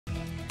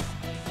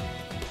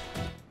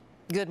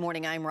Good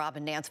morning, I'm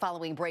Robin Nance.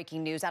 Following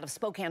breaking news out of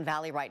Spokane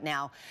Valley right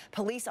now,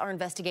 police are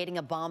investigating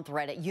a bomb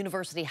threat at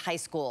University High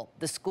School.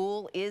 The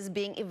school is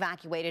being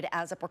evacuated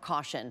as a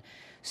precaution.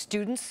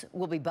 Students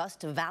will be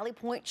bused to Valley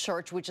Point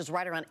Church, which is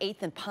right around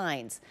 8th and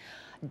Pines.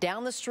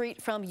 Down the street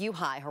from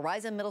U-High,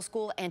 Horizon Middle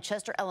School and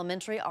Chester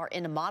Elementary are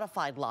in a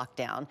modified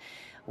lockdown.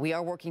 We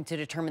are working to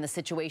determine the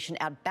situation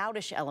at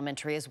Bowdish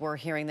Elementary, as we're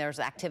hearing there's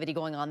activity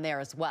going on there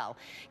as well.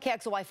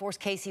 KXLY4's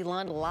Casey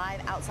Lund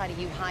live outside of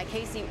U-High.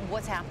 Casey,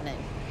 what's happening?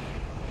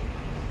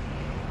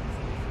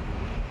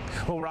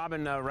 Well,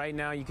 Robin, right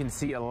now you can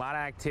see a lot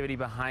of activity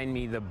behind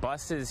me. The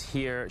buses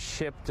here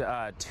shipped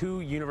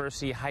to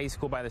University High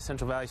School by the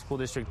Central Valley School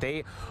District.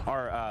 They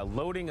are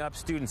loading up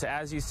students.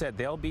 As you said,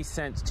 they'll be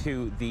sent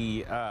to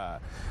the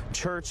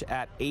church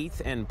at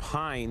 8th and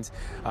Pines.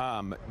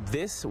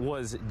 This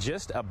was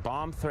just a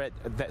bomb threat.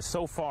 That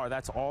so far,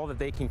 that's all that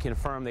they can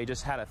confirm. They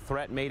just had a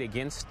threat made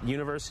against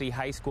University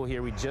High School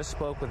here. We just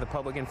spoke with the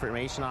public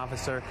information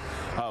officer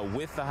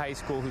with the high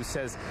school, who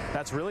says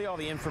that's really all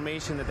the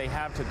information that they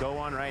have to go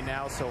on right now.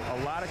 So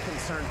a lot of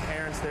concerned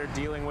parents they're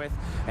dealing with,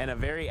 and a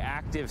very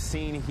active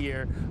scene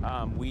here.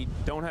 We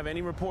don't have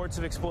any reports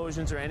of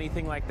explosions or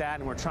anything like that,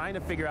 and we're trying to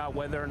figure out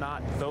whether or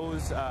not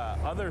those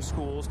other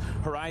schools,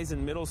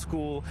 Horizon Middle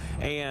School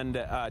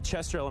and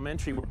Chester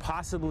Elementary, were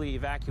possibly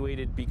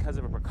evacuated because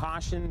of a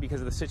precaution,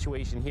 because of the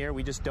situation here.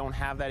 We just don't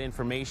have that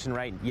information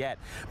right yet.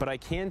 But I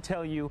can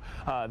tell you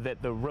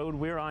that the road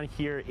we're on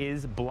here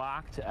is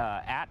blocked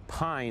at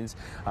Pines.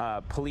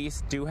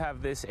 Police do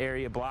have this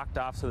area blocked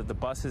off so that the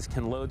buses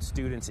can load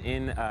students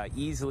in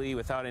easily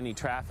without any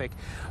traffic.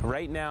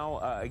 Right now,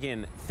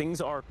 again,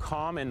 things are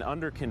calm and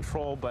under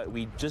control, but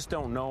we just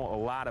don't know a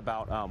lot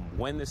about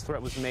when this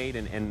threat was made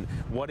and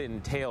what it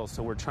entails.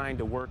 So we're trying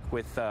to work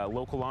with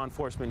local law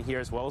enforcement here,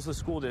 as well as the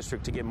school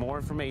district, to get more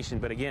information.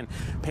 But again,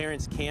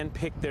 parents can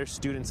pick their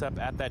students up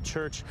at that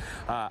church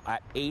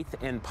at 8th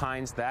and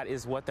Pines. That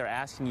is what they're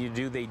asking you to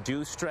do. They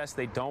do stress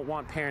they don't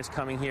want parents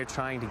coming here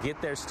trying to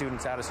get their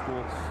students out of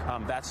school.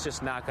 That's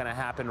just not going to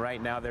happen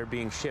right now. They're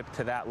being shipped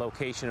to that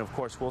location. Of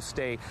course, we'll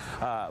stay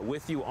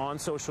with you on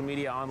social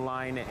media,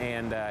 online,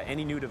 and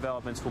any new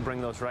developments, we'll bring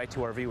those right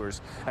to our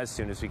viewers as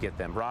soon as we get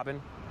them. Robin?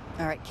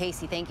 All right,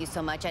 Casey, thank you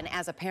so much. And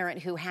as a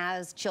parent who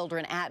has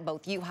children at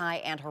both U-High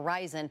and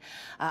Horizon,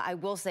 I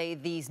will say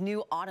these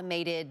new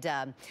automated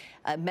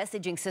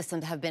messaging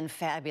systems have been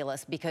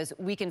fabulous, because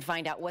we can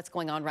find out what's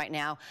going on right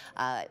now.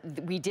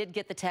 We did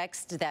get the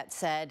text that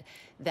said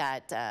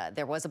that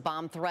there was a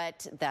bomb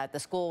threat, that the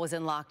school was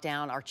in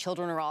lockdown, our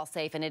children are all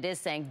safe, and it is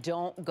saying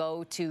don't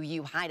go to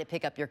U-High to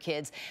pick up your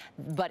kids,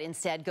 but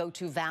instead go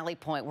to Valley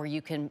Point, where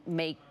you can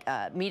meet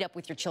up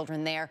with your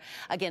children there.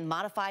 Again,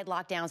 modified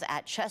lockdowns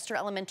at Chester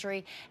Elementary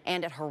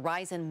and at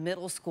Horizon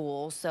Middle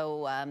School.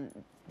 So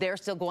they're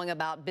still going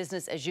about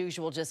business as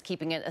usual, just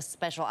keeping a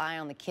special eye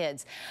on the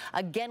kids.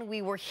 Again,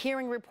 we were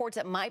hearing reports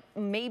that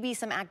maybe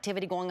some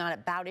activity going on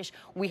at Bowdish.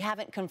 We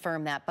haven't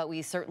confirmed that, but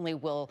we certainly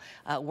will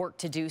work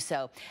to do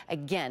so.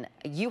 Again,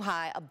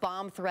 U-High, a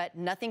bomb threat,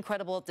 nothing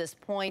credible at this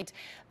point.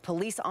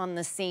 Police on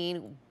the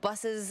scene.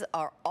 Buses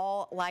are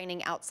all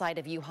lining outside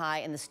of U-High,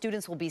 and the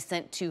students will be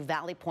sent to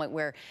Valley Point,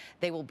 where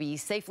they will be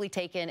safely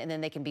taken, and then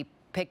they can be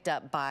picked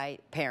up by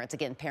parents.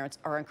 Again, parents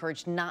are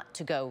encouraged not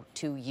to go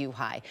to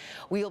U-High.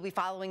 We will be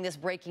following this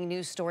breaking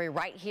news story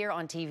right here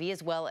on TV,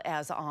 as well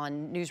as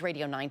on News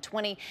Radio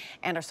 920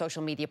 and our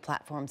social media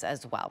platforms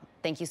as well.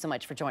 Thank you so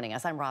much for joining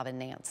us. I'm Robin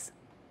Nance.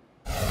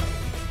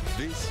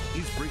 This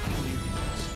is Breaking News.